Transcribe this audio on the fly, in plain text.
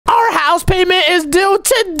house payment is due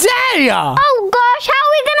today. Oh gosh, how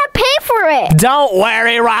are we gonna pay for it? Don't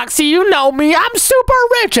worry, Roxy. You know me. I'm super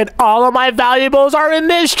rich, and all of my valuables are in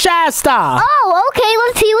this chest. Oh, okay.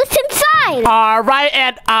 Let's see what's inside. All right,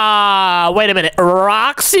 and wait a minute,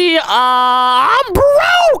 Roxy. I'm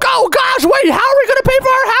broke. Oh gosh, wait. How are we gonna pay for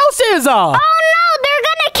our houses? Oh no, they're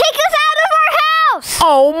gonna kick us out of our house.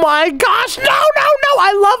 Oh my gosh, no.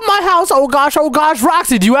 I love my house. Oh gosh,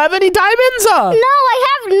 Roxy, do you have any diamonds? No, I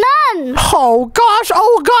have none. Oh gosh,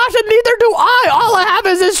 and neither do I. All I have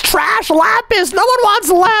is this trash lapis. No one wants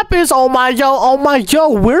lapis. Oh my yo,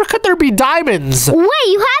 where could there be diamonds? Wait,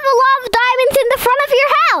 you have a lot of diamonds in the front of your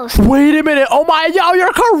house. Wait a minute. Oh my yo,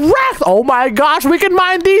 you're correct. Oh my gosh, we can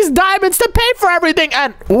mine these diamonds to pay for everything.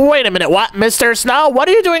 And wait a minute, what, Mr. Snow? What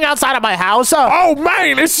are you doing outside of my house? Oh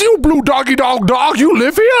man, it's you, blue doggy dog. You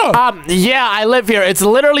live here? Yeah, I live here. It's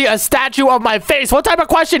literally a statue of my face. What type of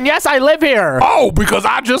question? Yes, I live here. Oh, because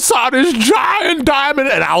I just saw this giant diamond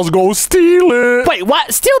and I was gonna steal it. Wait,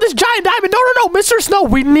 what? Steal this giant diamond? No, Mr. Snow.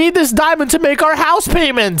 We need this diamond to make our house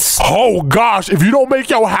payments. Oh gosh, if you don't make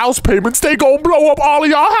your house payments, they gonna blow up all of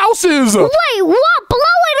your houses. Wait, what? Blow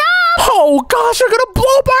it up? Oh gosh, you're gonna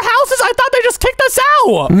blow up our houses? I thought they just kicked us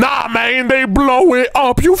out. Nah, man, they blow it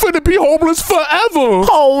up. You finna be homeless forever.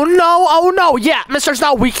 Oh no. Yeah, Mr.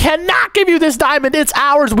 Snow, we cannot give you this diamond. It's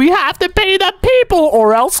ours. We have to pay the people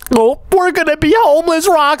or else we're gonna be homeless,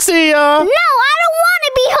 Roxy. No, I don't want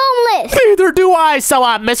to be homeless. Neither do I. So,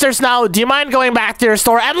 Mr. Snow, do you mind going back to your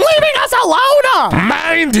store and leaving us alone?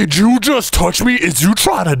 Man, did you just touch me? Is you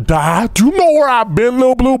trying to die? Do you know where I've been,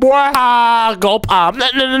 little blue boy? Gulp.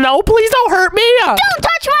 No, please don't hurt me. Don't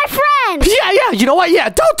touch my friend. Yeah, you know what? Yeah,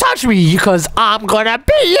 don't touch me because I'm gonna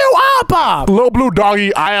beat you up. Little blue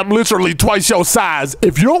doggy, I am literally twice your size.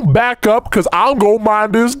 If you don't back up, because I'm gonna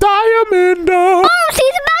mine this diamond. Oh,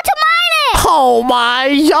 he's about to mine it. Oh my,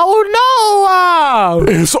 no.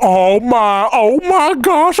 It's all mine. Oh my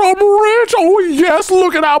gosh, I'm rich. Oh yes,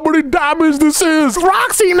 look at how many diamonds this is.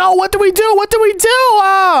 Roxy, no, what do we do?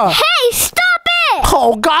 Hey, stop it.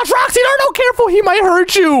 Oh gosh, Roxy, no, careful, he might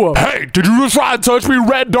hurt you. Hey, did you just try to touch me,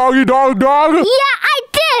 red doggy dog? Yeah, I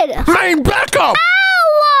did. Man, back up.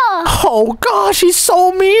 Oh gosh, he's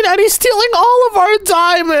so mean and he's stealing all of our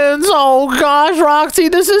diamonds. Oh gosh, Roxy,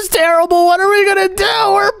 this is terrible. What are we gonna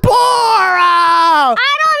do? We're poor. I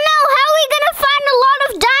don't know. How are we gonna find a lot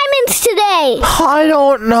of diamonds today? I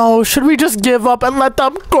don't know. Should we just give up and let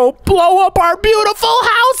them go blow up our beautiful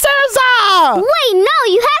houses? Wait, no,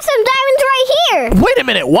 you have some diamonds right here. Wait a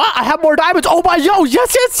minute, what? I have more diamonds. Oh my,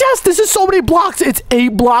 yes. This is so many blocks. It's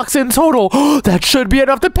 8 blocks in total. That should be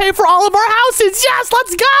enough to pay for all of our houses. Yes,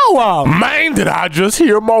 let's go. Man, did I just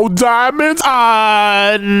hear more diamonds?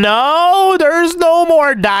 No, there's no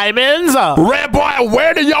more diamonds. Red boy,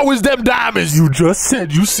 where the yo is them diamonds? You just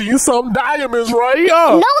said you seen some diamonds, right?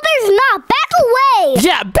 No, there's not. Back away.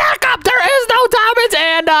 Yeah, back up. There is no diamonds.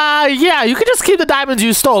 And, yeah, you can just keep the diamonds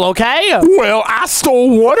you stole, okay? Well, I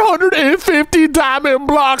stole 150 diamond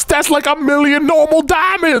blocks. That's like 1 million normal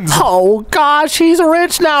diamonds. Oh, gosh, he's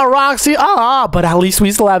rich now, Roxy. But at least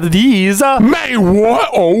we still have these. Man, what?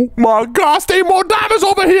 Oh, my gosh, there more diamonds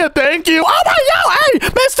over here. Thank you. Oh, my God. Hey,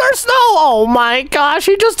 Mr. Snow. Oh, my gosh,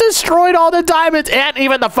 he just destroyed all the diamonds and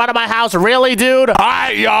even the front of my house. Really, dude? All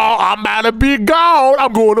right, y'all, I'm about to be gone.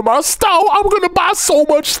 I'm going to my store. I'm going to buy so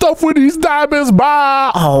much stuff with these diamonds.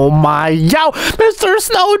 Bye. Oh, my. Yo, Mr.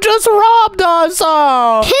 Snow just robbed us.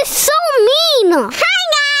 He's so mean. Hi,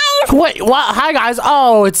 guys. Wait, what? Hi, guys.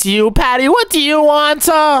 Oh, it's you, Patty. What do you want? What's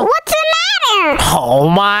the matter? Oh,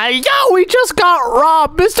 my. Yo, we just got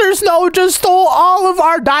robbed. Mr. Snow just stole all of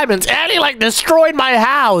our diamonds, and he, like, destroyed my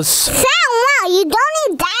house. So, well, you don't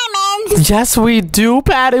need diamonds. Yes, we do,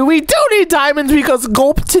 Patty. We do need diamonds because,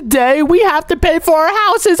 Gulp, today we have to pay for our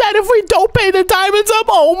houses, and if we don't pay the diamonds up,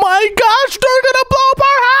 oh, my gosh, they're gonna blow up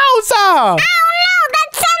our house. Oh, no,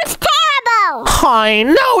 that sounds terrible. I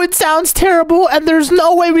know it sounds terrible, and there's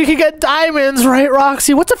no way we can get diamonds, right,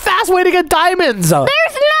 Roxy? What's a fast way to get diamonds? There's no way.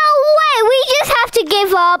 We just have to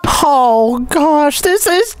give up. Oh, gosh, this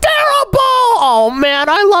is terrible. Oh, man,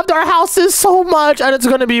 I loved our houses so much, and it's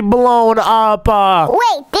going to be blown up.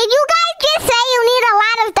 Wait, did you guys just say you need a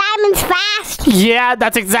lot of diamonds fast? Yeah,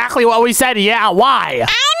 that's exactly what we said. Yeah, why?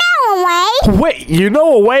 I know a way. Wait, you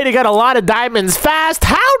know a way to get a lot of diamonds fast?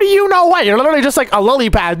 How do you know what? You're literally just like a lily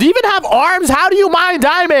pad. Do you even have arms? How do you mine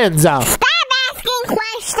diamonds? Stop asking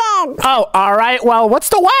questions. Oh, all right. Well, what's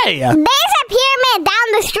the way? There's a pyramid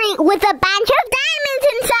down the street with a bunch of diamonds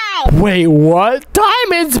inside. Wait, what?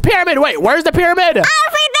 Diamonds? Pyramid? Wait, where's the pyramid? Over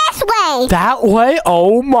this way. That way?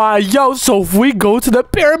 Oh my, yo, so if we go to the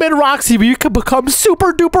pyramid, Roxy, we could become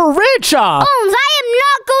super duper rich. I am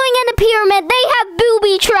not going in the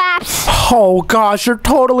Oh gosh, you're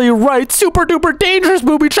totally right. Super duper dangerous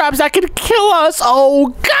booby traps that could kill us.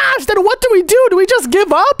 Oh gosh, then what do? Do we just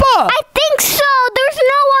give up? I think so. There's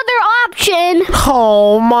no other option.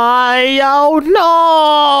 Oh my, oh no.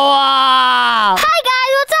 Hi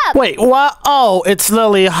guys, what's up? Wait, what? Oh, it's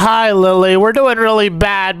Lily. Hi, Lily. We're doing really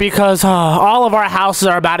bad because all of our houses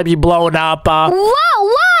are about to be blown up. Whoa,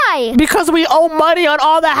 why? Because we owe money on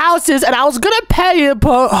all the houses, and I was gonna pay it,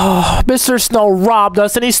 but Mr. Snow robbed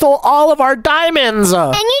us, and he stole all of our diamonds.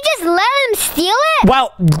 And you just let him steal it?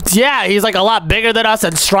 Well, yeah, he's like a lot bigger than us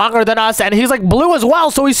and stronger than us, and he's like blue as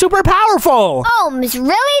well, so he's super powerful. Omz,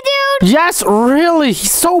 really, dude? Yes, really.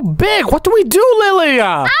 He's so big. What do we do, Lily?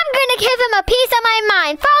 I'm gonna give him a piece of my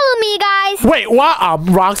mind. Follow me, guys. Wait, what?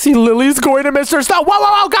 Roxy, Lily's going to Mr. Snow. Whoa,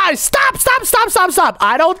 whoa, whoa, guys, stop.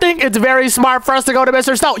 I don't think it's very smart for us to go to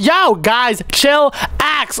Mr. Snow. Yo, guys, chill,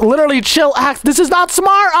 axe. Literally, chill, axe. This is not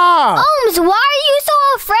smart. Omz, why are you so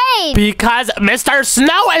afraid? Because Mr.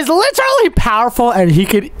 Snow is literally powerful, and he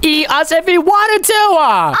could eat us if he wanted to.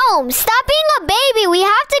 Omz, stop being a baby. We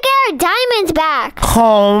have to get our diamonds back.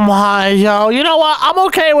 Oh my, yo. You know what? I'm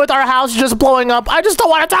okay with our house just blowing up. I just don't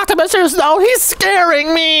want to talk to Mr. Snow. He's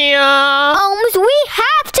scaring me. Omz, we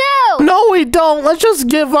have to. No, we don't. Let's just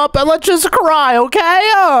give up and let's just cry, okay?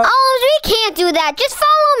 Omz, we can't do that. Just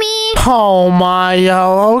follow me. Oh my,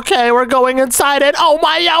 yo. Okay, we're going inside it. Oh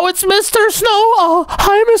my, yo, it's Mr. Snow. Oh,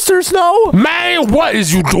 hi, Mr. Snow. Man, what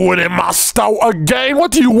is you doing in my store again?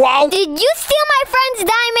 What do you want? Did you steal my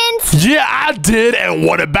friend's diamonds? Yeah, I did. And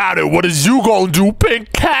what about it? What is you gonna do,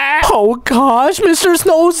 pink cat? Oh gosh, Mr.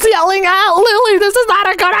 Snow's yelling at Lily. This is not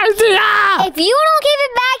a good idea. If you don't give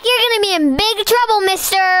it back, you're gonna be in big trouble,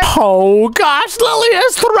 mister. Oh gosh, Lily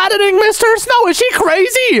is threatening Mr. Snow. Is she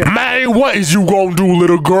crazy? Man, what is you gonna do,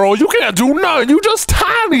 little girl? You can't do nothing. You just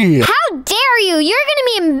tiny. How dare you? You're gonna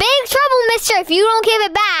be in big trouble, mister, if you don't give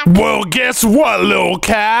it back. Well, guess what, little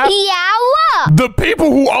cat? Yeah, what? The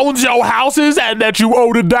people who owns your houses and that you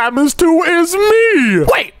owe the diamonds to is me.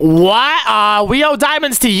 Wait, what? We owe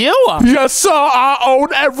diamonds to you? Yes, sir. I own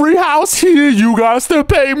every house here. You guys to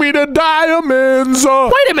pay me the diamonds.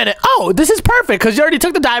 Wait a minute. Oh, this is perfect because you already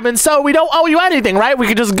took the diamonds, so we don't owe you anything, right? We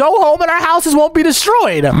can just go home and our houses won't be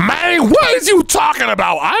destroyed. Man, what is you talking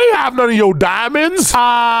about? I ain't have none of your diamonds.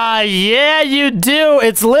 Yeah, you do.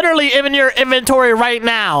 It's literally in your inventory right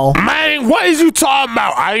now. Man, what is you talking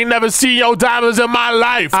about? I ain't never seen your diamonds in my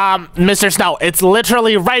life. Mr. Snow, it's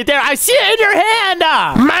literally right there. I see it in your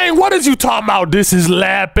hand. Man, what is you talking about? This is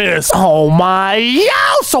lapis. Oh my, yo!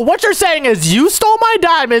 So what you're saying is you stole my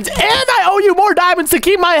diamonds and I owe you more diamonds to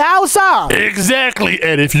keep my house up. Exactly,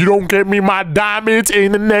 and if you don't get me my diamonds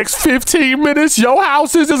in the next 15 minutes, your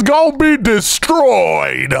houses is gonna be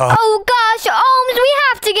destroyed. Oh gosh, Omz, we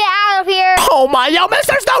have to get out of here. Oh my, yo,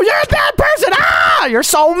 Mr. Snow, you're a bad person. You're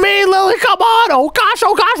so mean, Lily. Come on. Oh gosh,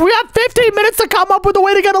 we have 15 minutes to come up with a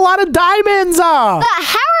way to get a lot of diamonds. But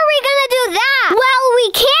how are we gonna do that? Well,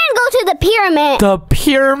 we can go to the pyramid. The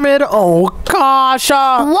pyramid? Oh gosh.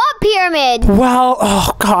 What pyramid? Well,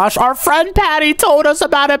 oh gosh, our friend Patty told us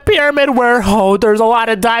about a pyramid where, there's a lot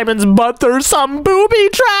of diamonds, but there's some booby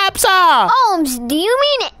traps. Omz, do you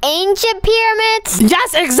mean ancient pyramids?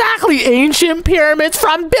 Yes, exactly. Ancient pyramids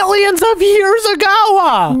from billions of years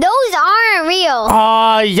ago. Those aren't real.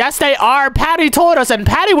 Yes, they are. Patty told us, and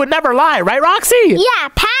Patty would never lie, right, Roxy? Yeah,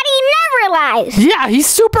 Patty never lies. Yeah, he's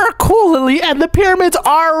super cool, Lily, and the pyramids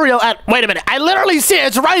are real. And wait a minute, I literally see it.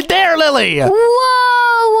 It's right there, Lily.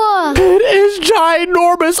 Whoa. It is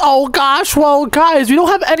ginormous. Oh gosh, well, guys, we don't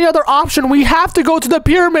have any other option. We have to go to the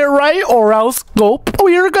pyramid, right? Or else,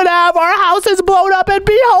 we're gonna have our houses blown up and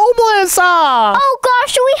be homeless. Oh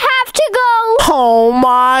gosh, we have to go. Oh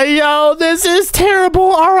my, yo, this is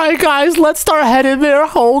terrible. All right, guys, let's start heading there.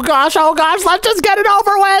 Oh gosh, let's just get it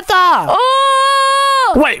over with.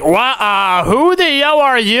 Wait, what? Who the yo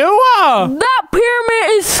are you? That pyramid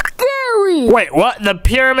is scary. Wait, what? The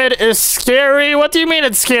pyramid is scary? What do you mean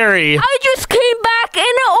it's scary? I just came back and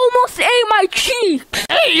it almost ate my cheeks.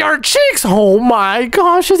 Ate your cheeks? Oh my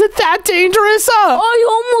gosh, is it that dangerous? I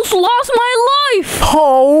almost lost my life.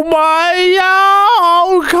 Oh my,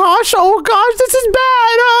 oh gosh, this is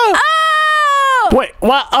bad. Wait,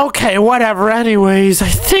 what? Okay, whatever. Anyways, I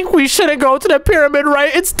think we shouldn't go to the pyramid,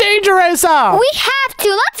 right? It's dangerous. We have to.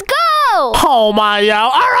 Let's go. Oh my, yo. All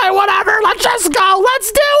right, whatever. Let's just go.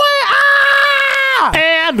 Let's do it.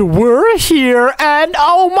 And we're here. And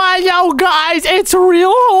oh my, yo, guys, it's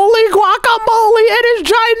real. Holy guacamole. It is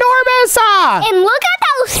ginormous. And look at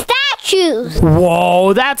those statues. statues.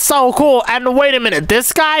 Whoa, that's so cool. And wait a minute,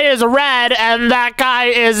 this guy is red and that guy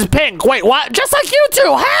is pink. Wait, what? Just like you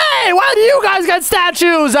two. Hey, why do you guys get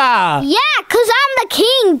statues? Yeah, because I'm the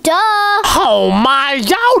king, duh. Oh my,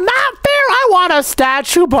 yo, not fair. I want a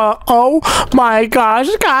statue, but oh my gosh,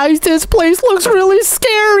 guys, this place looks really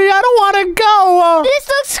scary. I don't want to go. This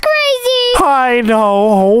looks crazy. I know.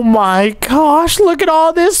 Oh my gosh, look at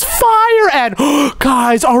all this fire. And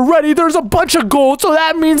guys, already there's a bunch of gold, so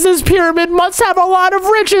that means this pyramid must have a lot of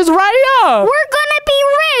riches, right? We're gonna be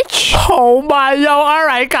rich. Oh my, yo, all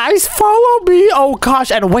right, guys, follow me. Oh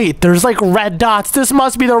gosh, and wait, there's like red dots. This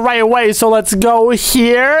must be the right way, so let's go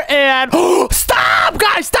here and stop,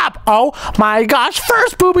 guys, stop. Oh my gosh,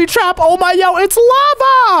 first booby trap. Oh my, yo, it's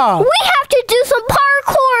lava. We have to do some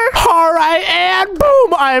parkour. All right, and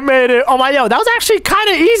boom, I made it. Oh my, yo, that was actually kind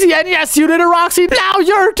of easy. And yes, you did it, Roxy. Now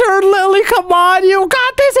your turn, Lily. Come on, you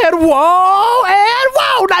got this. And whoa, and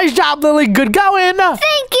whoa, nice job, Lily. Good going.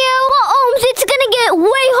 Thank you. Well, Omz, it's gonna get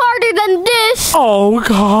way harder than this. Oh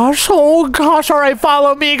gosh, oh gosh. All right,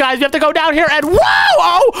 follow me, guys. We have to go down here and whoa,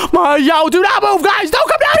 oh my, yo, do not move, guys. Don't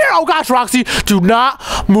come down here. Oh gosh, Roxy, do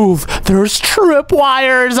not move. There's trip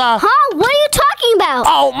wires. Huh? What are you talking about?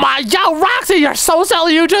 Oh my, yo, Roxy, you're so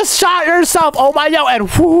silly. You just shot yourself. Oh my, yo, and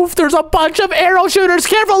woof, there's a bunch of arrow shooters.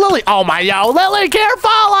 Careful, Lily. Oh my, yo, Lily, careful.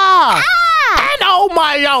 Ah! And oh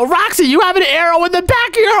my, yo, Roxy, you have an arrow in the back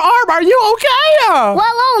of your arm. Are you okay? Well,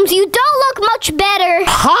 Omz, you don't look much better.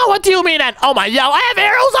 Huh? What do you mean? And oh my, yo, I have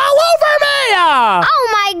arrows all over me. Oh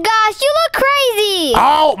my gosh, you look crazy.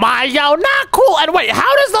 Oh my, yo, not cool. And wait,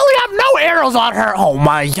 how does Lily have no arrows on her? Oh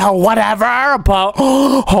my, yo, whatever. But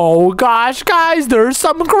oh gosh, guys, there's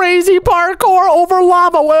some crazy parkour over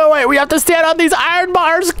lava. Wait, we have to stand on these iron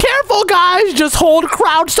bars. Careful, guys. Just hold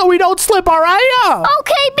crouch so we don't slip, all right?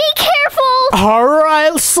 Okay, be careful. All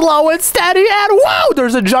right, slow and steady. And whoa,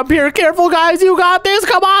 there's a jump here. Careful, guys. You got this.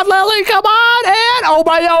 Come on, Lily. Come on. And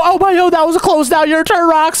oh my, yo, that was close. Now your turn,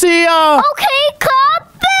 Roxy. Okay,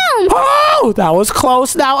 kaboom. Oh, that was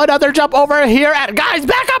close. Now another jump over here. And guys,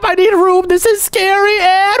 back up. I need room. This is scary.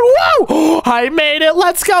 And whoa, I made it.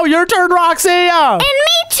 Let's go. Your turn, Roxy. And me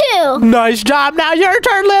too. Nice job. Now your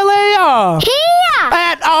turn, Lily. Yeah.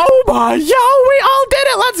 And oh my, yo, we all did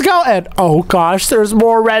it. Let's go. And oh gosh, there's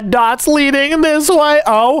more red dots leading this way.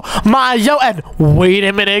 Oh my, yo, and wait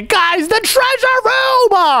a minute, guys, the treasure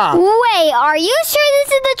room. Wait, are you sure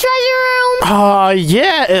this is the treasure room?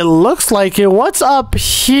 Yeah, it looks like it. What's up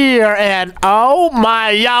here? And oh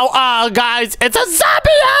my, yo, guys, it's a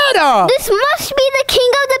zombie head. This must be the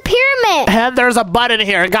king of the pyramid. And there's a button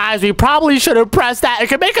here, guys. We probably should have pressed that. It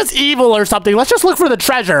could make us evil or something. Let's just look for the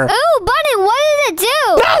treasure. Ooh, button, what does it do?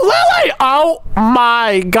 No, Lily! Oh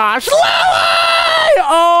my gosh, Lily!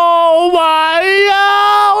 Oh my,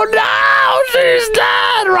 yo, no, she's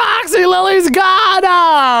dead. Roxy, Lily's gone.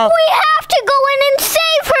 We have to go in and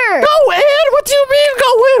save her. Go in? What do you mean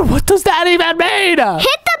go in? What does that even mean? Hit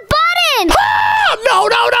the button. No,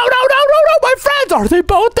 my friends. Are they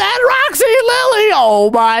both dead? Roxy, Lily.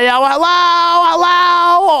 Oh my, hello.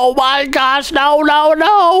 Oh my gosh, no.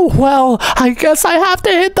 Well, I guess I have to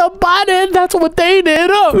hit the button. That's what they did.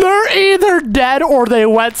 They're either dead or they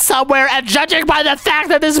went somewhere. And judging by the fact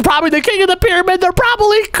that this is probably the king of the pyramid, they're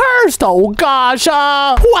probably cursed. Oh gosh.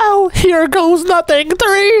 Well, here goes nothing.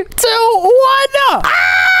 3, 2, 1.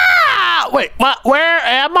 Wait, what? Where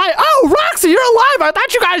am I? Oh, Roxy, you're alive. I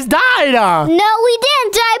thought you guys died. No, we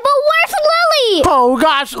didn't die, but where's Lily? Oh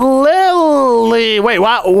gosh, Lily. Wait,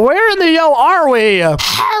 what? Where in the yo are we?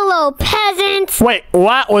 Hello, peasants. Wait,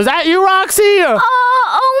 what? Was that you, Roxy?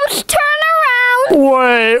 Omz, turn around.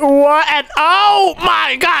 Wait, what? And oh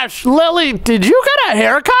my gosh, Lily, did you get a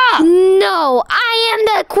haircut? No, I am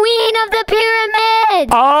the queen of the pyramid.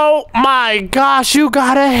 Oh my gosh, you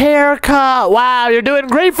got a haircut. Wow, you're doing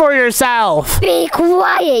great for yourself. Be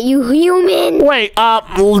quiet, you human. Wait,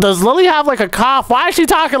 does Lily have like a cough? Why is she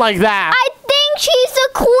talking like that? I think she's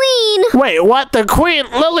a queen. Wait, what? The queen?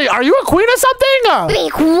 Lily, are you a queen or something? Be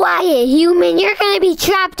quiet, human. You're gonna be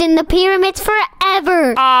trapped in the pyramids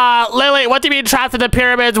forever. Lily, what do you mean trapped in the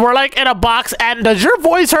pyramids? We're like in a box, and does your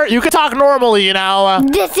voice hurt? You can talk normally, you know.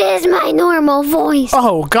 This is my normal voice.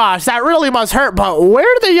 Oh gosh, that really must hurt, but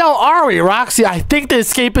where the hell are we, Roxy? I think the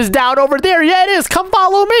escape is down over there. Yeah, it is. Come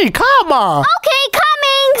follow me. Come on. Okay,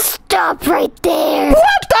 coming. Stop right there.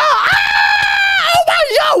 What the? Oh my,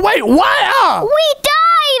 yo, wait, what? We died.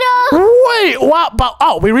 Lily, what? But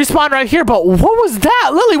oh, we respawned right here. But what was that,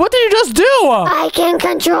 Lily? What did you just do? I can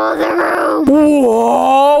control the room.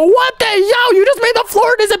 Whoa! What the yo? You just made the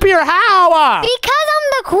floor disappear. How? Because I'm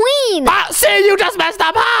the queen. See, you just messed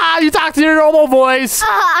up. You talked to your normal voice.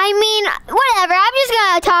 I mean, whatever. I'm just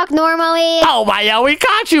gonna talk normally. Oh my, yo, we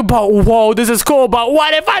caught you. But whoa, this is cool. But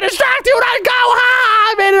what if I distract you and I go?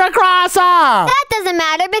 I made it across. That doesn't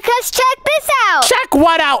matter because check this out. Check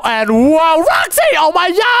what out? And whoa, Roxy! Oh my,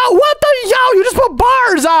 yo! What the yo? You just put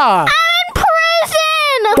bars. I'm in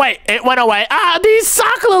prison. Wait, it went away. These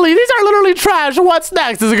suck, Lily. These are literally trash. What's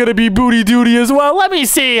next? Is it gonna be booty duty as well? Let me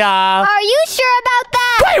see. Are you sure about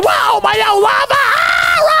that? Wait, whoa, my yo, lava!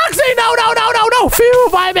 Roxy, no. Phew,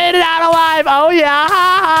 I made it out alive. Oh yeah.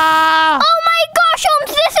 Oh my gosh, Omz,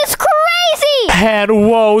 this is crazy. And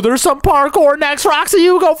whoa, there's some parkour next. Roxy,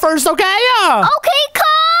 you go first, okay? Okay,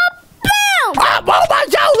 boom. Oh my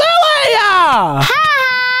yo, Lily!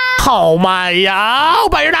 Oh my yo,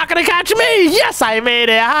 but you're not gonna catch me. Yes, I made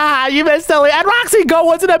it. You missed, Lily. And Roxy, go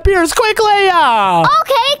once it appears quickly.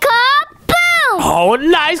 Okay, boom. Oh,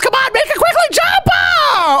 nice. Come on, make it quickly. Jump.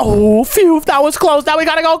 Oh, phew, that was close. Now we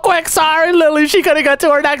gotta go quick. Sorry, Lily. She couldn't get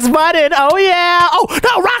to her next button. Oh, yeah. Oh,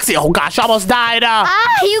 no, Roxy. Oh, gosh, almost died.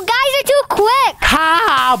 You guys are too quick.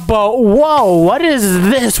 But whoa, what is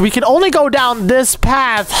this? We can only go down this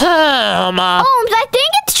path. Omz, I think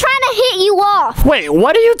it's trying to hit you off. Wait,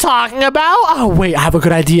 what are you talking about? Oh, wait, I have a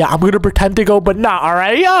good idea. I'm gonna pretend to go, but not, all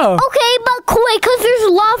right? Okay, but quick, because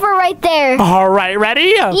there's lava right there. All right,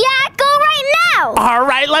 ready? Yeah, go right now. All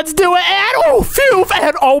right, let's do it. And oh, phew,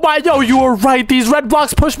 and oh my, yo, you were right. These red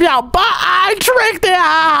blocks pushed me out, but I tricked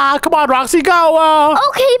it. Come on, Roxy, go.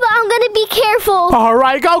 Okay, but I'm gonna be careful. All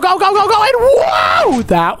right, go, and whoa,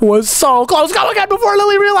 that was so close. Go again before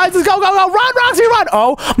Lily realizes. Go, run, Roxy, run.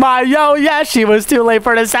 Oh my, yo, yes, she was too late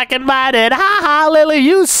for the second button. Lily,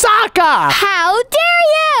 you suck. How dare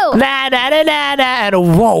you? Nah,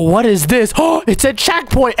 and whoa, what is this? Oh, it's a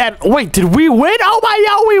checkpoint. And wait, did we win? Oh my,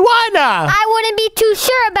 yo, we won. I wouldn't be too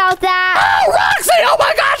sure about that. Oh, Roxy, oh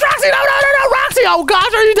my gosh, Roxy, no, Roxy, oh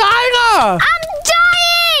gosh, are you dying? I'm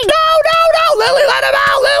dying. No, Lily, let him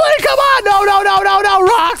out, Lily, come on. No,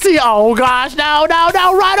 Roxy, oh gosh, no,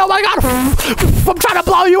 run, oh my god. I'm trying to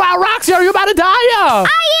blow you out, Roxy, are you about to die? I am,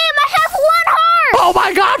 I have one heart. Oh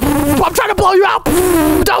my god, I'm trying to blow you out.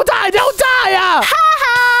 Don't die.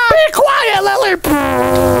 Be quiet, Lily.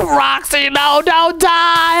 Roxy, no, don't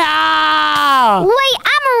die. Wait,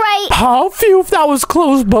 I'm alright. Oh, phew, that was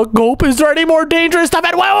close, but gulp. Is there any more dangerous stuff?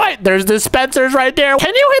 And wait, there's dispensers right there.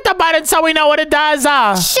 Can you hit the button so we know what it does?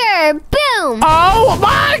 Sure, boom. Oh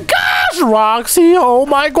my gosh, Roxy, oh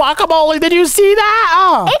my guacamole, did you see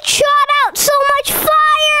that? It shot out so much fire.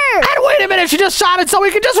 And wait a minute, she just shot it so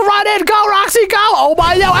we can just run in. Go, Roxy, go. Oh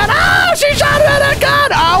my, yo, and she shot it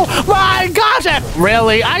again. Oh my gosh, and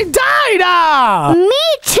really, I died. Me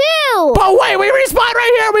too. But wait, we respawned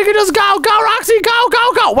right here. We can just go, Roxy,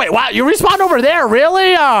 go. Wait, what? You respawned over there,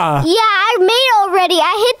 really? Yeah, I made it already.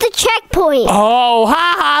 I hit the checkpoint. Oh,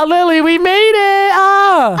 Lily, we made it.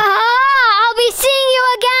 I'll be seeing you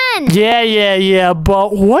again. Yeah,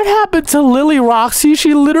 but what happened to Lily, Roxy?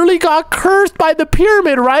 She literally got cursed by the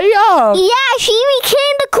pyramid, right? Yeah, she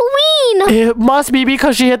became the queen. It must be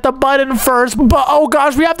because she hit the button first. But oh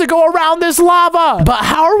gosh, we have to go around this lava. But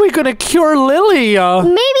how are we gonna cure Lily?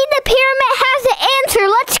 Maybe the pyramid has the answer.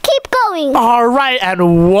 Let's keep going. All right,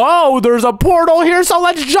 and whoa, there's a portal here, so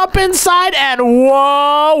let's jump inside. And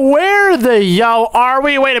whoa, where the yo are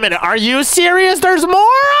we? Wait a minute, are you serious? There's more?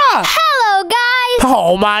 Hello, guys.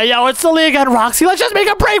 Oh my, yo, it's Lily again, Roxy. Let's just make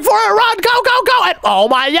a break for it. Run, go. And oh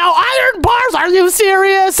my, yo, iron bars. Are you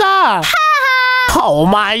serious? Oh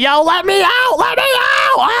my, yo, let me out.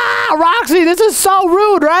 Roxy, this is so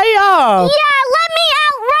rude, right? Yeah, let me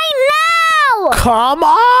out right now. Come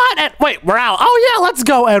on. And wait, we're out. Oh yeah, let's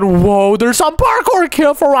go. And whoa, there's some parkour.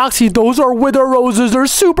 Careful, Roxy. Those are wither roses. They're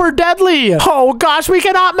super deadly. Oh gosh, we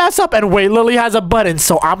cannot mess up. And wait, Lily has a button,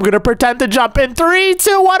 so I'm gonna pretend to jump in 3,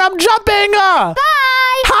 2, 1. I'm jumping. Bye.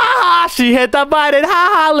 She hit the button.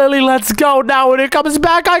 Lily, let's go. Now when it comes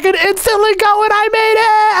back, I can instantly go, and I made it.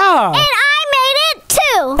 And I made it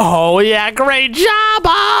too. Oh yeah, great job.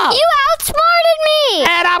 You outsmarted me.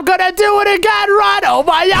 And I'm gonna do it again. Run. Oh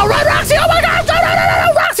my, yo, run, Roxy. Oh my gosh.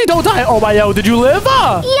 No, Roxy, don't die. Oh my, yo, did you live? Yeah,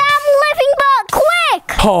 I'm living, but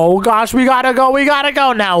quick. Oh gosh, we gotta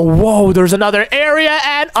go now. Whoa, there's another area,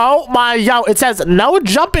 and oh my, yo, it says no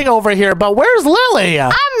jumping over here, but where's Lily? I'm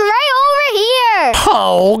right over here.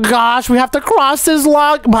 Oh gosh, we have to cross this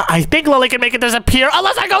log, but I think Lily can make it disappear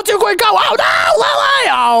unless I go too quick. Go. Oh no, Lily.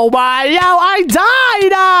 Oh my, yo, I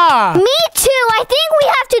died. Me too. I think we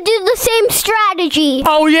have to do the same strategy.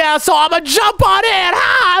 Oh, yeah, so I'm gonna jump on it.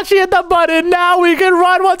 Ha! She hit the button. Now we can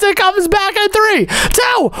run once it comes back in 3,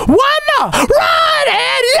 2, 1. Run!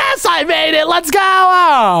 And yes, I made it. Let's go.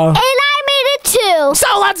 And I made it too.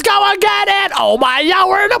 So let's go and get it. Oh, my, yeah,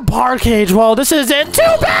 we're in a bar cage. Well, this isn't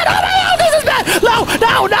too bad. Oh, my God, this is bad. No,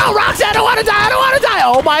 Roxy, I don't want to die.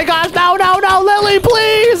 Oh, my gosh, no, Lily,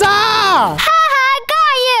 please.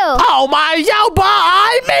 Oh my, yo, but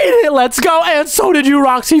I made it. Let's go. And so did you,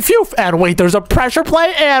 Roxy. Phew. And wait, there's a pressure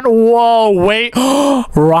plate. And whoa, wait.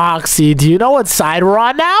 Roxy, do you know what side we're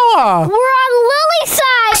on now? We're on Lily's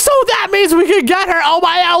side. So that means we can get her. Oh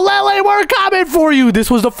my, yo, Lily, we're coming for you. This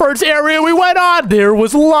was the first area we went on. There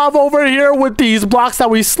was love over here with these blocks that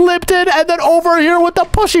we slipped in. And then over here with the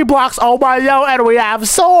pushy blocks. Oh my, yo, and we have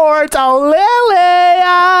swords. Oh, Lily.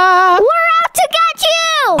 We're out to get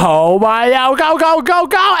you. Oh my, yo,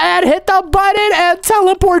 go. And hit the button and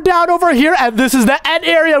teleport down over here. And this is the end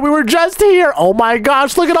area. We were just here. Oh my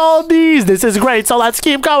gosh, look at all of these. This is great. So let's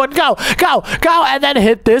keep going. Go. And then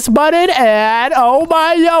hit this button. And oh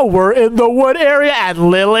my, yo, we're in the wood area. And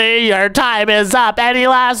Lily, your time is up. Any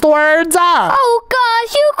last words? Oh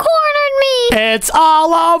gosh, you cornered me. It's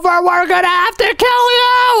all over. We're gonna have to kill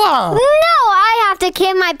you. No, I have to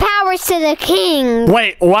give my powers to the king.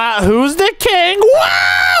 Wait, what? Who's the king?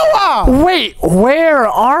 Wow! Wait, where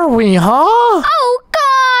are we, huh? Oh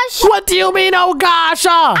gosh. What do you mean, oh gosh?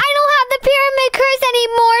 I don't have the pyramid curse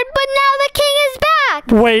anymore, but now the king is back.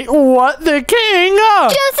 Wait, what? The king?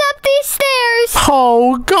 Just up these stairs.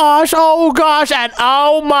 Oh gosh, and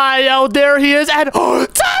oh my, yo, there he is, and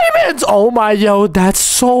diamonds! Oh my, yo, that's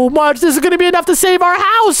so much. This is gonna be enough to save our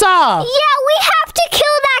house, Yeah, we have to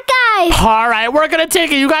kill that guy. All right, we're gonna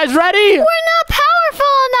take it. You guys ready? We're not powerful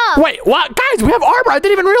enough. Wait, what? Guys, we have armor. I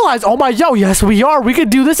didn't even realize. Oh my, yo, yes, we are. We could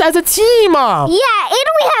do this as a team. Yeah, and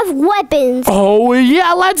we have weapons. Oh,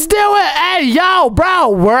 yeah, let's do it. Hey, yo, bro,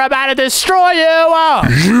 we're about to destroy you.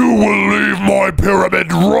 You will leave my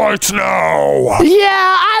pyramid right now.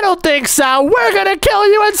 Yeah, I don't think so. We're gonna kill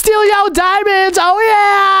you and steal your diamonds. Oh,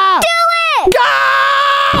 yeah. Do it.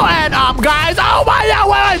 Go! And, guys, oh my, yeah,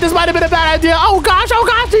 wait, this might have been a bad idea. Oh gosh,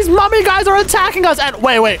 these mummy guys are attacking us. And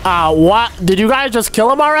wait, what? Did you guys just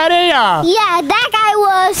kill him already? Yeah, that guy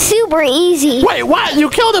was super easy. Wait, what? You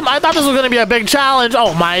killed him? I thought this was gonna be a big challenge.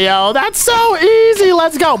 Oh my, yo, that's so easy.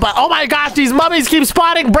 Let's go. But oh my gosh, these mummies keep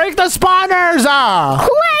spawning. Break the spawners.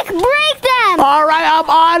 Quick, break them. All right, I'm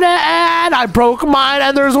on it, and I broke mine,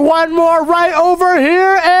 and there's one more right over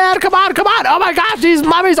here. And come on. Oh my gosh, these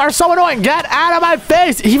mummies are so annoying. Get out of my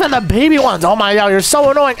face. Even the baby ones. Oh my, yo, you're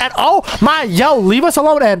so annoying. And oh my, yo, leave us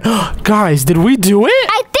alone. And guys, did we do it?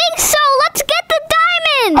 I think so. Let's get the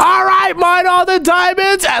diamonds. All right, mine all the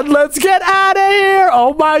diamonds, and let's get out of here.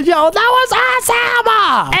 Oh my, yo, that was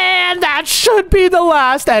awesome. And that should be the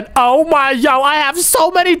last. And oh my, yo, I have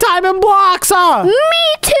so many diamond blocks. Me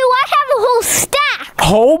too. I have a whole stack.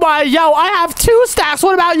 Oh my, yo, I have 2 stacks.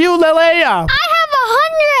 What about you, Lily? I have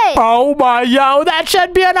 100. Oh my, yo, that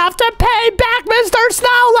should be enough to pay back Mr.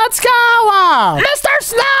 Snow. Let's go. Mr.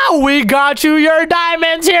 Snow, we got you your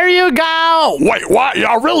diamonds. Here you go. Wait, what?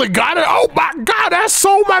 Y'all really got it? Oh my God, that's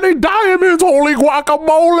so many diamonds. Holy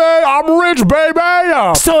guacamole. I'm rich,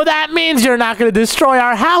 baby. So that means you're not going to destroy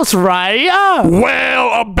our house, right?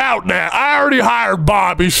 Well, about that. I already hired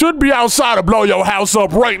Bob. He should be outside to blow your house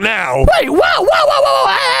up right now. Wait, whoa.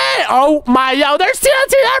 Hey. Oh my, yo, there's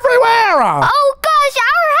TNT everywhere. Oh gosh,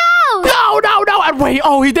 our house. No. And wait,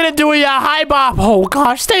 he didn't do it. Hi, Bob. Oh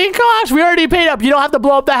gosh, thank gosh. We already paid up. You don't have to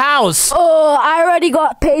blow up the house. Oh, I already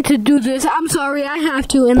got paid to do this. I'm sorry, I have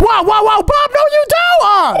to. And Whoa, Bob, no, you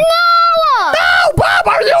don't. No, Bob,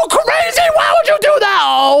 are you crazy? Why would you do that?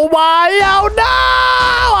 Oh my, no.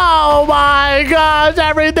 Oh my gosh,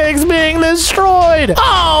 everything's being destroyed.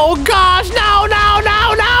 Oh gosh, no.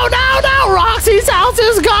 Roxy's house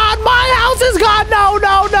is gone. My house is gone. No.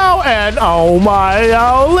 And oh my,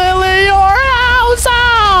 Lily, your house.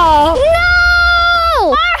 No,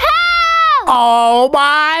 our house. Oh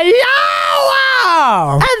my,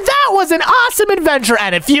 And that was an awesome adventure.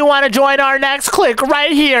 And if you want to join our next, click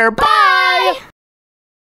right here. Bye.